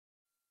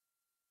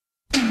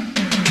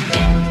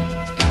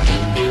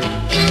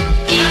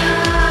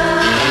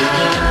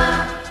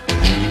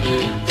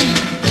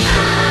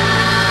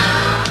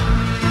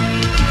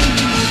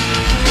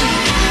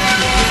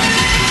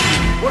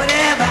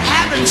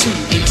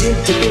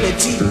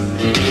predictability.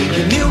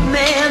 The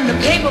milkman, the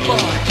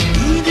paperboy,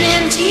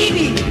 evening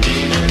TV.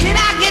 Did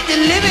I get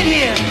delivered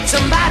here?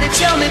 Somebody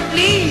tell me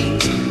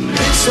please.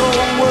 This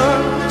whole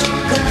world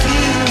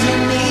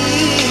confusing me.